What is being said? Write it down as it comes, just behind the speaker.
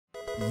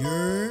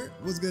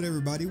What's good,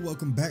 everybody?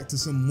 Welcome back to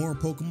some more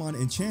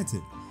Pokemon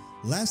Enchanted.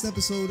 Last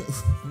episode,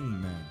 oh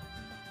man,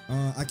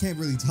 I can't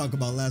really talk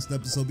about last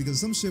episode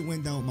because some shit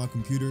went down with my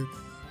computer,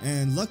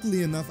 and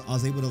luckily enough, I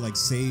was able to like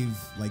save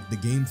like the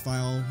game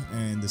file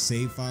and the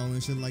save file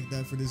and shit like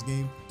that for this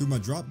game through my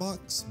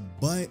Dropbox,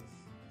 but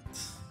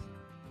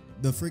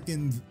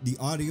the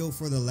audio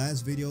for the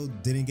last video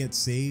didn't get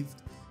saved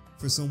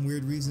for some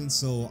weird reason,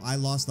 so I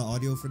lost the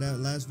audio for that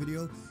last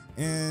video.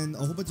 And a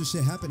whole bunch of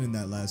shit happened in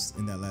that last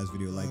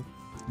video. Like,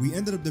 we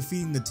ended up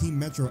defeating the Team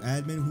Metro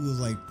admin, who was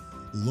like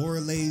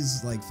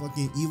Lorelei's like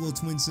fucking evil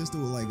twin sister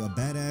with like a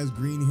badass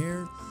green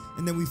hair.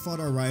 And then we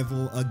fought our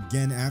rival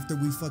again after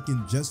we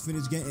fucking just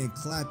finished getting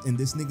clapped, and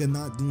this nigga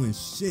not doing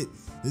shit.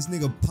 This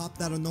nigga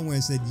popped out of nowhere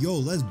and said, yo,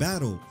 let's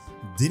battle.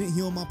 Didn't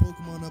heal my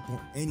Pokemon up or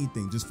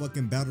anything, just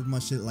fucking battled my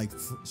shit like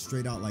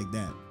straight out like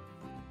that.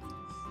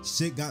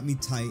 Shit got me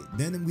tight.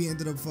 Then we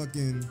ended up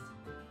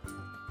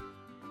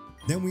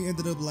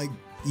like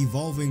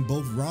evolving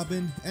both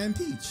Robin and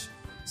Peach.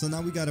 So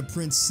now we got a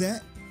Prince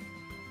Set,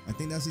 I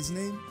think that's his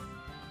name,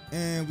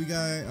 and we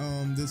got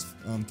this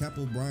Cap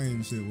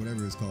O'Brien shit,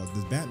 whatever it's called,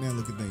 this Batman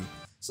looking thing.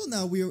 So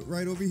now we're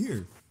right over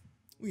here.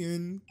 We're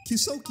in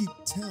Kisoki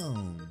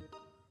Town.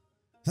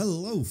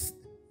 Hello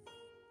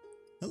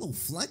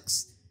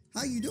Flex,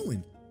 how you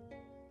doing?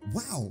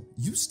 Wow,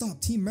 you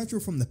stopped Team Metro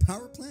from the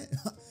power plant?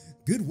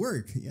 Good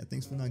work. Yeah,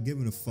 thanks for not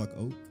giving a fuck,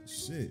 Oak.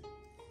 Shit.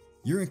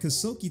 You're in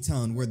Kisoki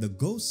Town where the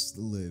ghosts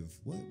live.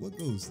 What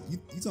ghost? You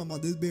talking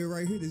about this bear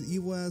right here, this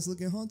evil ass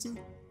looking haunter?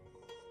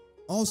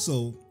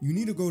 Also, you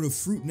need to go to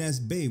Fruit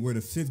Nest Bay where the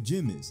 5th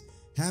gym is.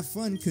 Have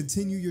fun,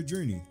 continue your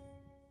journey.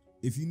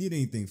 If you need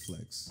anything,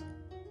 Flex.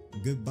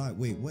 Goodbye.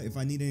 Wait, what? If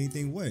I need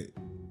anything, what?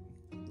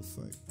 What the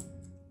fuck?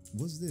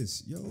 What's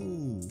this? Yo,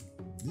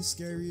 this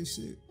scary as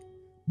shit.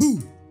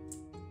 Boo!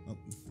 Oh,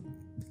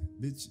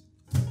 bitch.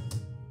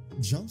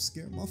 Jump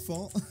scare, my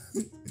fault.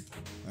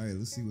 Alright,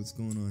 let's see what's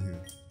going on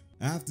here.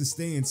 I have to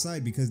stay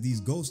inside because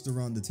these ghosts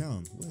around the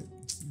town. What?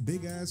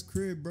 Big ass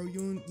crib, bro.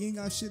 You ain't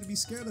got shit to be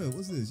scared of.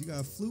 What's this? You got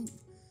a flute?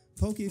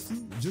 Poke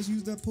flute? Just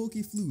use that poke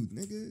flute,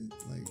 nigga.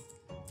 Like,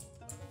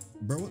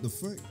 bro, what the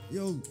fuck?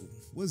 Yo,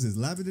 what is this?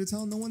 Lavender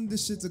Town? No wonder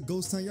this shit's a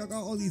ghost town. Y'all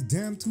got all these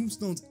damn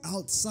tombstones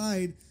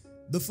outside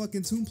the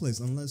fucking tomb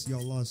place. Unless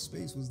y'all lost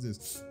space. What's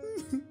this?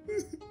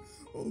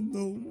 Oh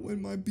no,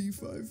 when my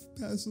B5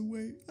 pass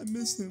away, I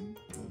miss him.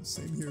 Oh,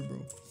 same here,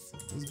 bro.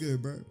 What's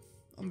good, bro?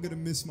 I'm gonna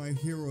miss my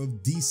hero of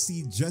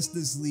DC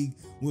Justice League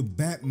with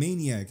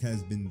Batmaniac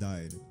has been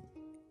died.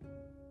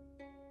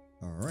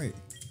 Alright.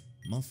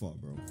 My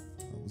fault, bro.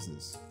 What was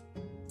this?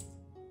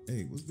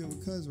 Hey, what's good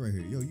with Cuz right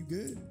here? Yo, you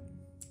good?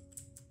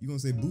 You gonna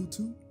say boo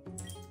too?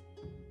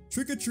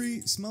 Trick or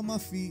treat, smell my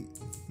feet.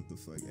 What the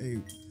fuck?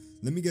 Hey,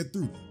 let me get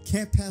through.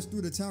 Can't pass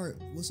through the tower.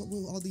 What's up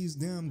with all these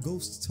damn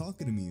ghosts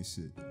talking to me and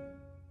shit?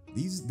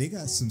 They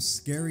got some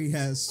scary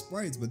ass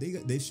sprites, but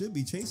they should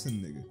be chasing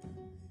nigga.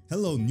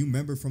 Hello, new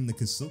member from the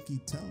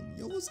Kisoki Town.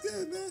 Yo, what's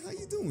good, man? How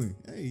you doing?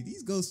 Hey,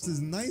 these ghosts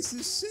is nice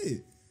as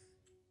shit.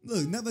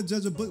 Look, never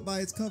judge a book by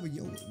its cover.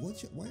 Yo,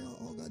 why y'all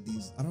all got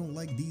these? I don't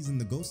like these in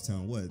the ghost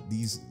town. What?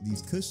 These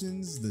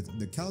cushions,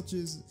 the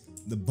couches,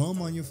 the bum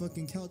on your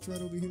fucking couch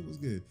right over here. What's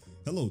good?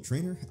 Hello,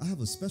 trainer. I have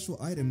a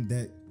special item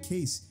that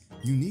case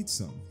you need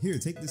some. Here,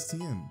 take this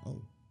TM.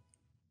 Oh.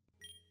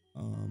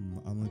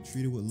 I'm gonna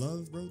treat it with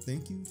love, bro.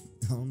 Thank you.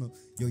 I don't know.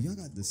 Yo, y'all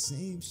got the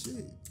same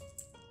shit.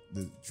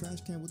 The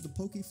trash can with the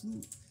poke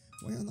flute.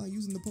 Why y'all not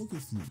using the poke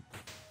flute?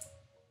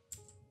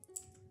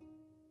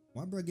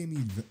 Why bro gave me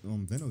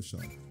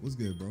Venoshock? What's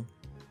good, bro?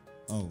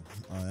 Oh,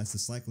 that's the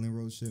cycling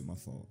road shit. My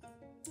fault.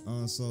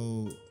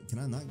 So can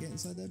I not get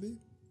inside that bit?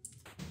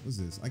 What's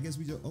this? I guess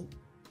we just. Oh,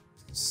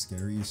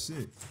 scary as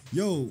shit.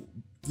 Yo,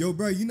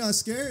 bro, you not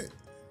scared?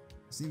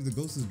 Seems the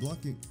ghost is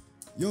blocking.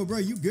 Yo, bro,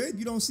 you good?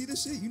 You don't see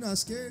this shit? You not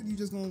scared? You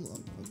just gonna,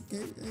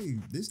 okay, hey,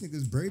 this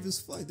nigga's brave as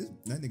fuck.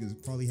 That nigga's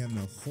probably having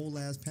a whole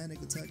ass panic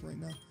attack right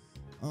now.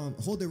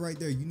 Hold it right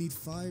there. You need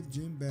 5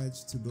 gym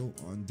badges to go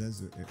on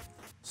desert air.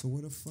 So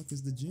where the fuck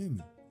is the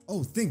gym?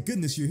 Oh, thank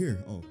goodness you're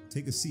here. Oh,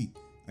 take a seat.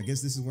 I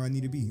guess this is where I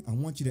need to be. I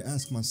want you to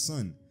ask my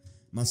son.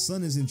 My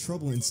son is in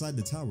trouble inside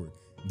the tower.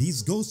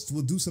 These ghosts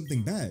will do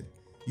something bad.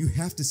 You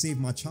have to save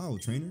my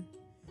child, trainer.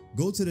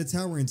 Go to the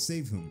tower and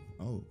save him.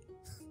 Oh.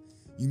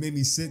 You made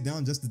me sit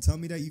down just to tell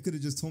me that? You could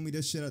have just told me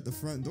that shit at the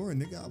front door,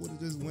 nigga. I would have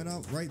just went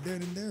out right there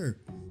and there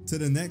to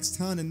the next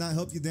town and not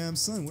help your damn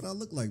son. What I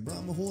look like, bro?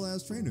 I'm a whole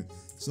ass trainer.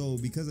 So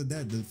because of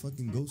that, the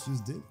fucking ghost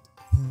just dipped.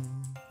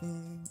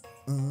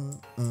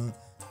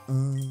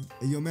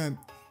 Hey, yo, man,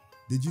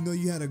 did you know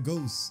you had a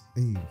ghost?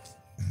 Hey.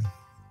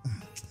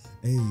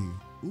 Hey.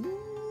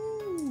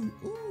 Ooh,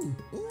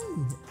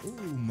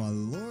 my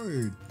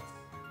lord.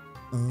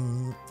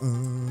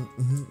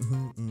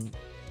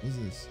 What's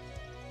this?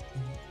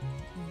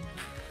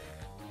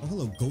 Oh,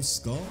 hello, Ghost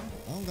Skull.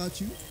 I don't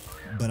got you,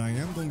 but I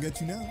am gonna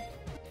get you now.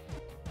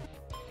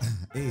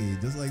 Hey,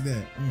 just like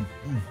that.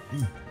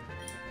 Let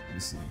me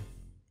see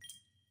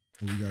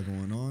what we got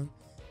going on.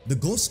 The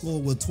ghost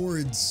skull will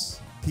towards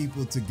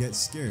people to get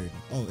scared.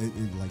 Oh,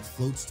 it like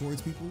floats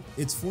towards people.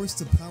 It's forced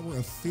to power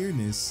of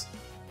fearness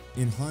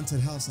in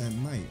haunted house at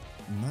night.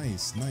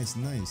 Nice, nice,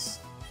 nice.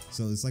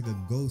 So it's like a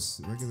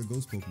ghost, regular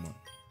ghost Pokemon.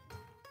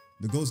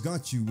 The ghost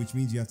got you, which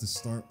means you have to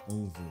start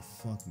over.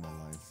 Fuck my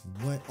life.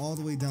 What? All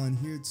the way down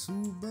here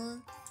too,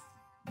 bruh?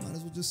 Might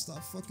as well just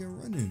stop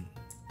fucking running.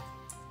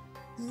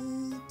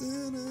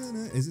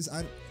 Is this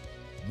I?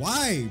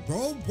 Why,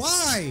 bro?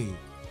 Why?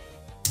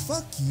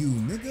 Fuck you,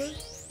 nigga.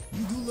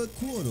 You do look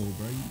cool though,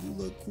 bro. You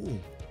do look cool.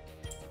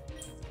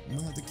 I'm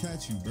gonna have to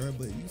catch you, bro.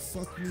 But you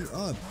fucked me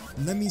up.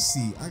 Let me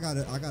see. I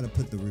gotta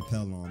put the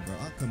repel on, bro.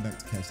 I'll come back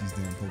to catch these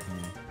damn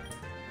Pokemon.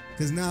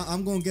 Cause now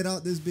I'm gonna get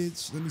out this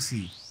bitch. Let me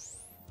see.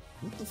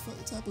 What the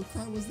fuck type of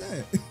cry was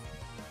that?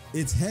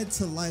 Its head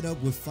to light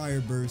up with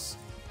fire bursts.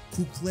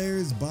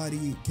 Kuclair's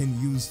body can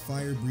use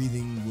fire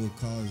breathing will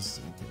cause.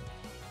 Okay.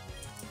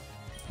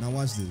 Now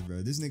watch this,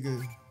 bro. This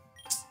nigga.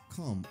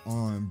 Come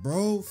on,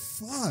 bro.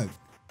 Fuck.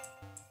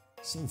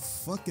 So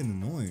fucking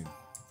annoying.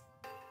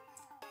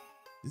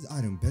 This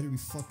item better be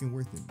fucking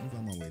worth it. Move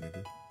out my way,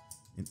 nigga.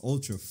 An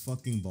ultra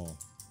fucking ball.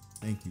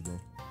 Thank you, bro.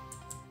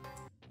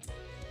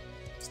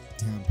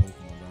 Damn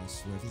Pokemon, bro. I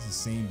swear. If it's the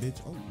same bitch.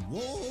 Oh,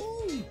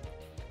 whoa.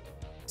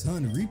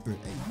 Ton Reaper.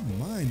 Hey, you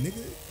mine,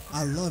 nigga.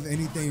 I love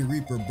anything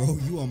Reaper, bro.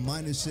 You are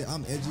mine as shit.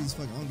 I'm edgy as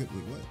fuck. I don't get.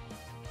 Wait, what?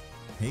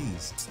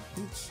 Haze.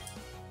 Bitch.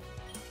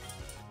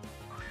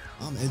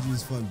 I'm edgy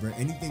as fuck, bro.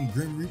 Anything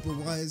Grim Reaper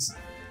wise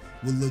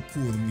would look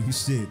cool to me.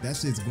 Shit. That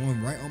shit's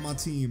going right on my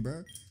team,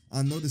 bro.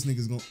 I know this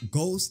nigga's going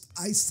Ghost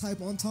Ice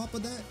type on top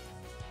of that.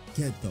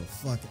 Get the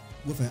fuck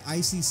with an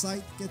icy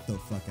sight. Get the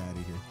fuck out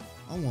of here.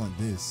 I want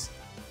this.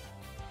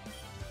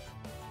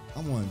 I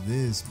want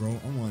this, bro.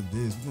 I want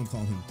this. We're gonna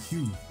call him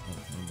Q. Oh,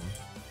 never mind.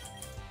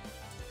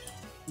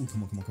 Ooh,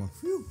 come on, come on, come on.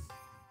 Whew.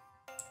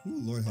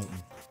 Ooh, Lord help me.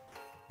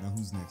 Now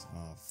who's next?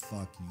 Oh,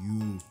 fuck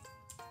you.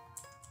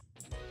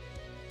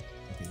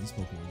 Okay, these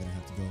Pokemon are gonna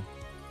have to go.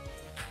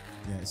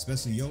 Yeah,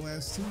 especially yo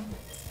ass too.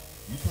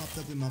 You popped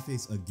up in my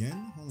face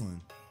again? Hold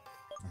on.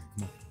 Alright,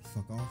 come on.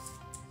 Fuck off.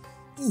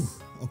 Ooh,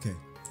 okay.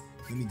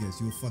 Let me guess,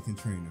 you a fucking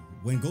trainer.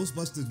 When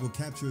Ghostbusters will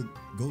capture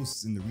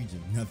ghosts in the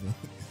region, never.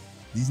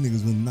 These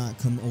niggas will not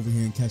come over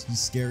here and catch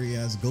these scary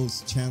ass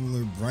ghosts.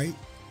 Chandler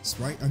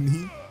Sprite, I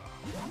mean.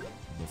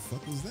 The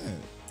fuck was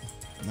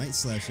that? Night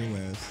Slash your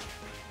ass.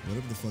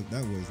 Whatever the fuck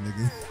that was,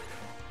 nigga.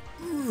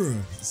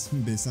 This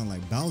bitch sound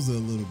like Bowser a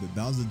little bit.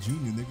 Bowser Jr.,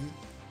 nigga.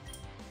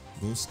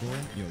 Ghost Skull.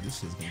 Yo, this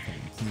shit's gonna come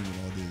in clean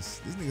with all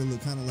this. This nigga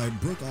look kind of like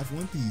Brook off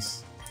One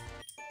Piece.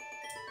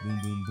 Boom,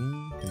 boom,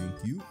 boom.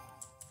 Thank you.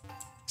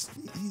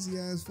 Easy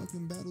ass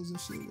fucking battles and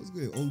shit. What's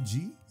good?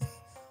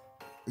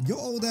 OG? Your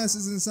old ass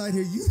is inside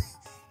here.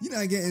 You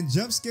not getting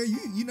jump scared?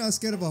 You not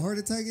scared of a heart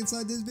attack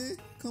inside this bitch?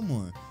 Come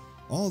on.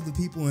 All the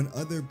people in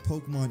other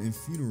Pokemon in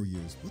funeral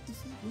years. What the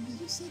fuck? What you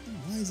just said? The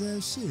wise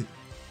ass shit.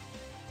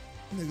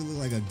 That nigga look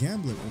like a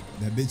gambler.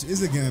 That bitch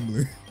is a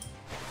gambler.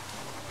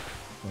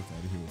 Fuck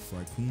out of here with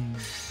Farcoon.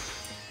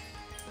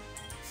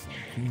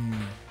 Farcoon.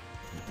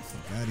 Get the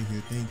fuck out of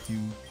here. Thank you.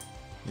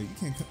 Yeah, you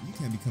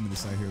can't be coming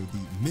inside here with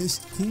the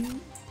Mist Coon.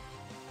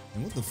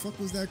 And what the fuck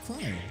was that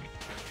crying?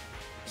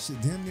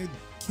 Shit damn near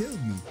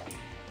killed me.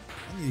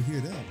 I need to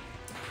hear that.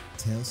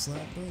 Tail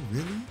slap, bro?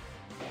 Really?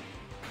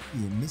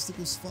 You a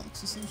mystical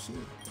fox or some shit?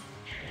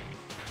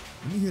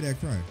 Let me hear that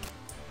cry.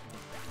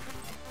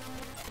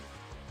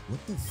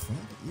 What the fuck?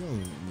 Yo,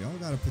 y'all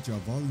gotta put y'all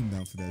volume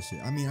down for that shit.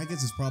 I mean, I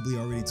guess it's probably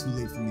already too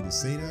late for me to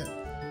say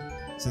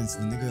that. Since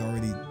the nigga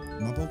already...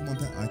 My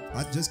Pokemon...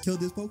 I just killed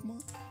this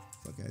Pokemon?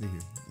 Fuck out of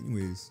here.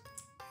 Anyways.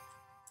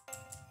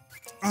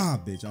 Ah,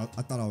 bitch. I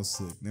thought I was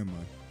slick. Never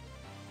mind.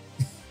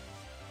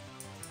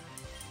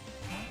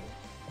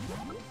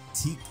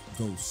 Teak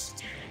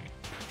Ghost.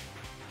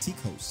 Teak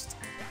Host.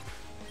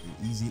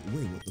 Easy.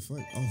 Wait, what the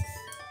fuck? Oh.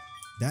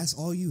 That's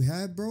all you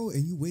had, bro?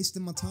 And you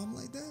wasting my time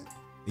like that?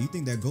 And you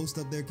think that ghost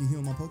up there can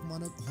heal my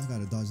Pokemon up? Oh, I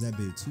gotta dodge that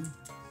bit too.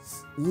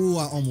 Ooh,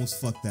 I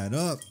almost fucked that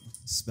up.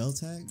 Spell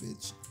tag,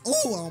 bitch.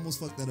 Oh, I almost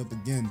fucked that up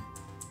again.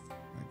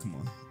 Alright, come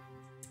on.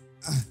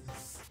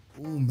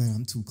 Oh, man,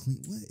 I'm too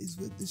clean. What is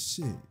with this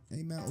shit?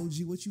 Hey, man,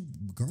 OG, what you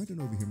guarding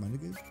over here, my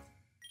nigga?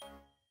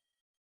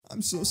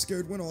 I'm so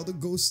scared when all the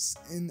ghosts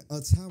in a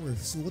tower.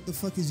 So what the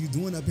fuck is you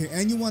doing up here?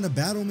 And you want to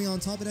battle me on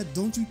top of that?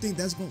 Don't you think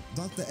that's going to...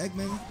 Dr.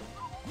 Eggman?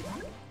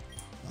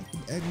 Dr.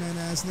 Eggman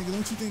ass nigga.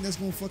 Don't you think that's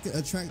going to fucking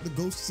attract the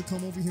ghosts to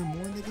come over here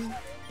more, nigga?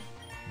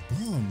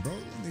 Dumb, bro.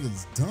 That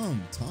nigga's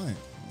dumb. Time.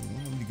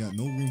 You got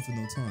no room for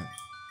no time.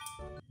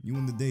 You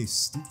in the day,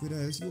 stupid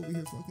ass. You over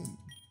here fucking...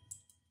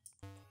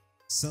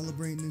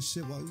 celebrating this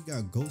shit while you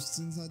got ghosts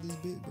inside this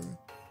bit, bro.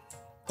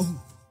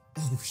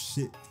 Oh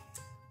shit.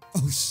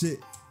 Oh shit.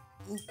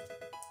 Ooh.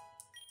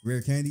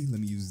 Rare candy, let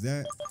me use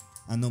that.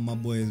 I know my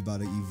boy is about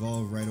to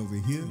evolve right over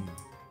here.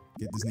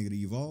 Get this nigga to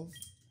evolve.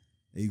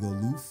 There you go,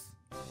 Loof.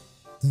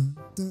 Dun,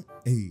 dun,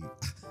 hey.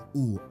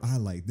 Ooh, I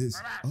like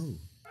this. Oh,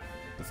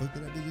 the fuck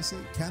did I just say?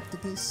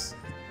 Captopus?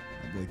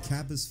 My boy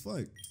cap as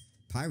fuck.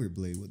 Pirate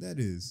Blade, what that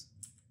is?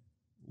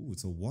 Ooh,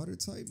 it's a water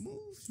type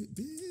move,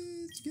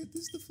 bitch. Get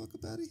this the fuck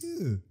up out of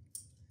here.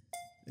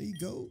 There you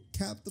go.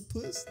 Cap the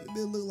puss. It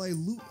look like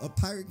a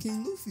Pirate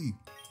King Luffy.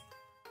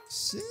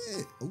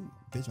 Shit. Oh,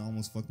 bitch, I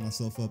almost fucked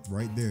myself up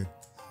right there.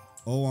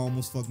 Oh, I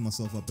almost fucked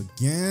myself up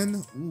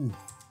again. Ooh.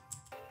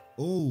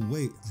 Oh,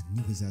 wait. I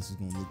knew his ass was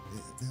gonna look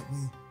that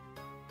way.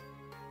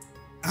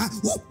 Ah!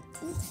 Whoa!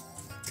 Oh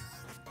my god.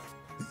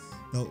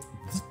 No,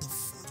 what the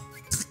fuck?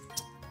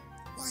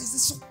 Why is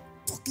this so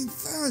fucking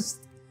fast?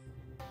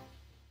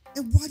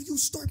 And why do you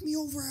start me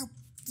over at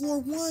floor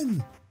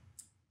 1?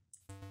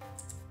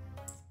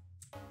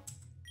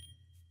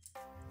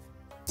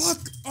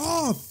 Fuck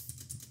off!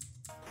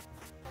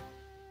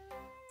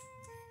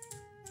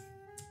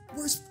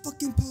 Worst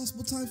fucking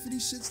possible time for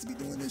these shits to be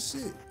doing this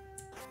shit.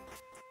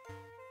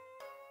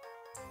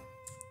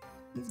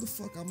 Move the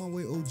fuck out my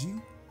way,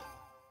 OG.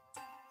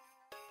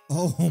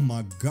 Oh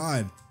my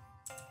god.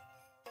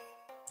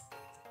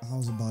 I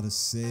was about to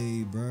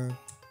say, bruh.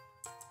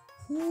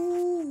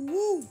 Woo,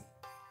 woo.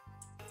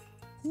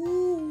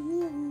 Woo,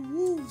 woo,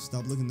 woo.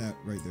 Stop looking at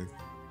right there.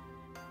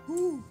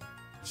 Woo.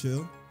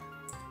 Chill.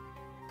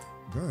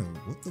 Bro,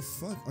 what the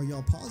fuck are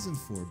y'all pausing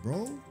for,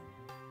 bro?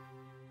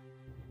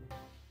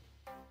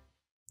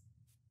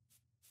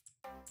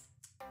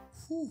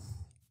 Whew.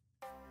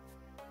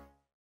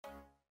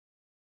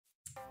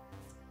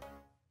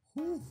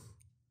 Whew.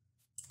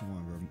 Come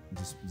on, bro.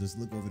 Just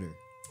look over there.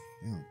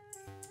 Damn.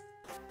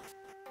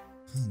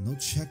 Huh, no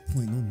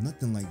checkpoint, no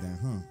nothing like that,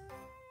 huh?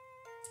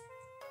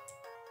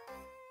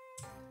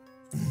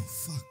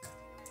 Fuck.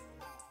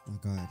 My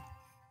god.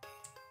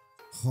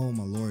 Oh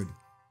my lord.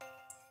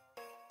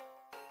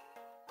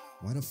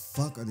 Why the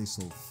fuck are they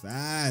so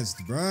fast,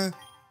 bruh?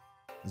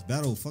 Let's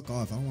battle. Fuck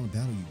off. I don't want to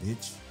battle you,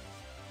 bitch.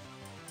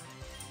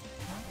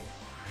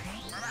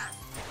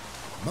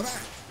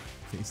 Bye-bye.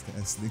 Face the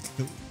ass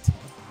nigga.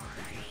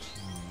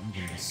 I'm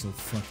gonna be so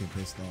fucking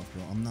pissed off,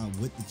 bro. I'm not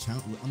with the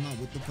challenge. I'm not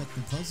with the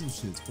fucking puzzle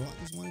shits, bro. I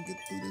just want to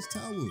get through this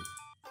tower. Look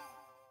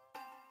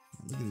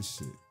at this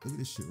shit. Look at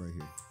this shit right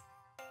here.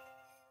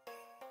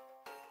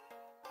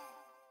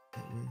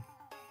 That way.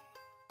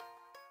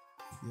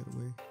 The other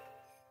way.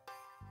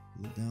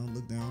 Look down,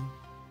 look down.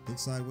 Look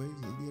sideways,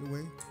 look the other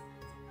way.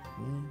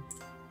 Boom.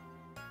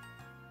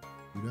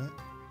 Do that.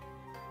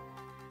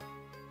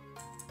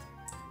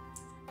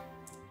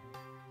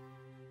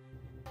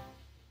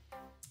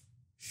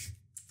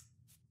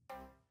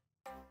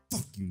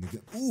 Fuck you,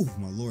 nigga. Oh,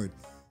 my lord.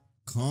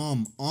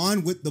 Come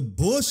on with the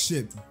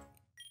bullshit.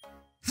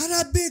 How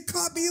that big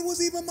caught me? It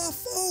wasn't even my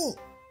fault.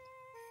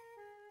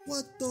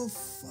 What the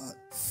fuck?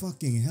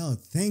 Fucking hell.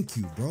 Thank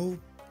you, bro.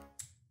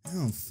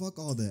 Damn, fuck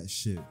all that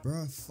shit,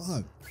 bro.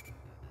 Fuck.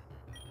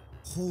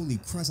 Holy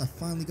Christ, I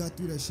finally got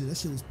through that shit. That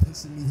shit was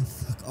pissing me the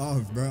fuck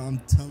off, bro. I'm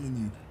telling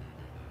you.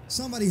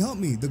 Somebody help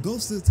me. The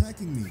ghost is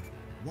attacking me.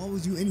 Why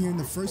was you in here in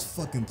the first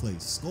fucking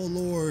place? Skull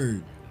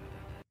Lord.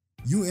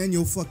 You and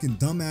your fucking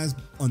dumbass,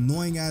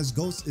 annoying ass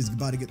ghost is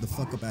about to get the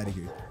fuck up out of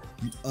here.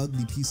 You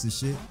ugly piece of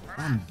shit.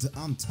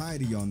 I'm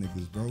tired of y'all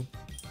niggas, bro.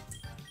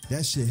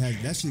 That shit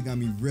got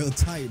me real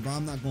tight, bro.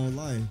 I'm not gonna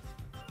lie.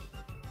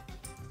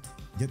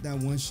 Get that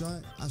one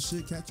shot. I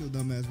should catch your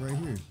dumbass right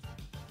here.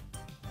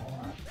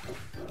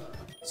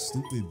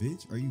 Stupid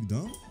bitch. Are you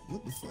dumb?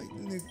 What the fuck?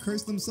 The nigga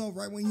cursed himself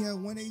right when he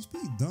had 1 HP.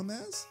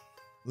 Dumbass.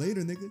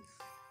 Later, nigga.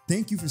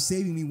 Thank you for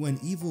saving me when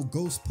evil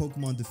ghost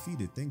Pokemon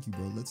defeated. Thank you,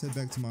 bro. Let's head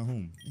back to my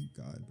home. Thank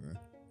God, bro.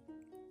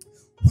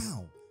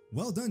 Wow.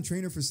 Well done,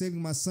 trainer, for saving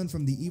my son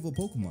from the evil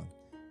Pokemon.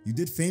 You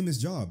did famous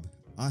job.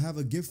 I have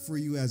a gift for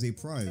you as a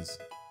prize.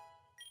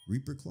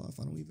 Reaper Cloth.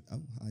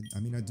 I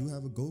mean, I do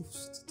have a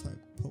ghost type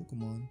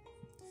Pokemon.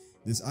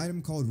 This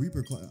item called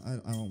Reaper Cloth.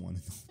 I don't want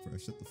to know, bro.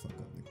 Shut the fuck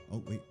up, nigga.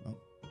 Oh, wait. Oh,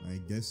 I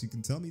guess you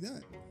can tell me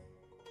that.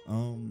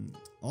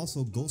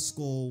 Also, Ghost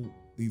Skull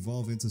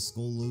evolve into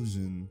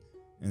Skollusion,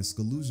 and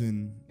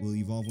Skollusion will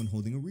evolve when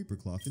holding a Reaper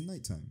Cloth in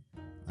nighttime.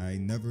 I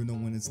never know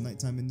when it's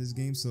nighttime in this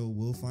game, so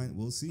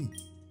we'll see.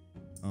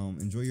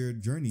 Enjoy your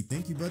journey.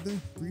 Thank you, brother.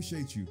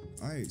 Appreciate you.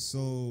 Alright,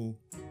 so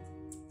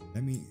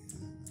that mean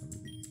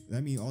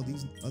all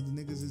these other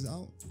niggas is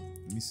out?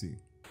 Let me see.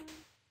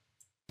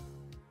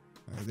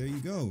 Alright, there you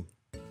go.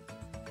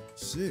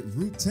 Shit,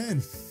 Route 10.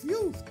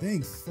 Phew.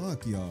 Thank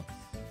fuck, y'all.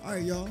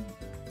 Alright, y'all.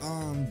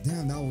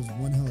 Damn, that was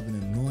one hell of an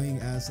annoying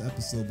ass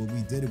episode, but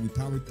we did it. We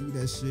powered through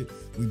that shit.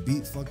 We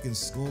beat fucking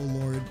Skull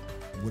Lord,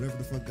 whatever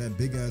the fuck that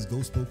big ass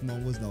ghost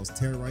Pokemon was that was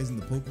terrorizing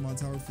the Pokemon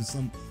Tower for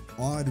some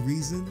odd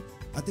reason.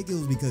 I think it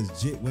was because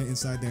Jit went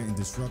inside there and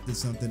disrupted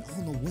something. I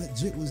don't know what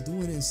Jit was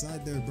doing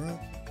inside there, bro.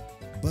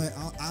 But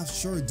I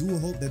sure do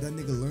hope that that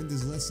nigga learned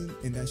his lesson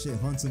and that shit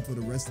haunts him for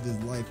the rest of his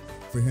life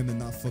for him to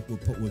not fuck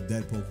with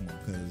dead Pokemon.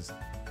 Cause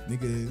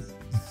nigga,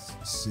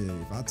 shit,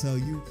 if I tell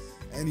you.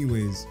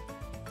 Anyways,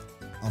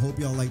 I hope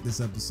y'all liked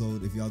this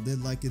episode. If y'all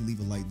did like it,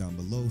 leave a like down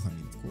below. I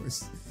mean, of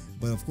course.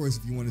 But of course,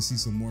 if you want to see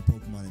some more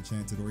Pokemon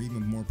Enchanted or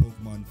even more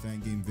Pokemon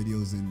fan game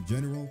videos in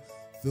general,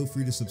 feel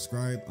free to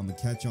subscribe. I'm going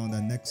to catch you on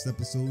that next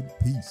episode.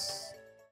 Peace.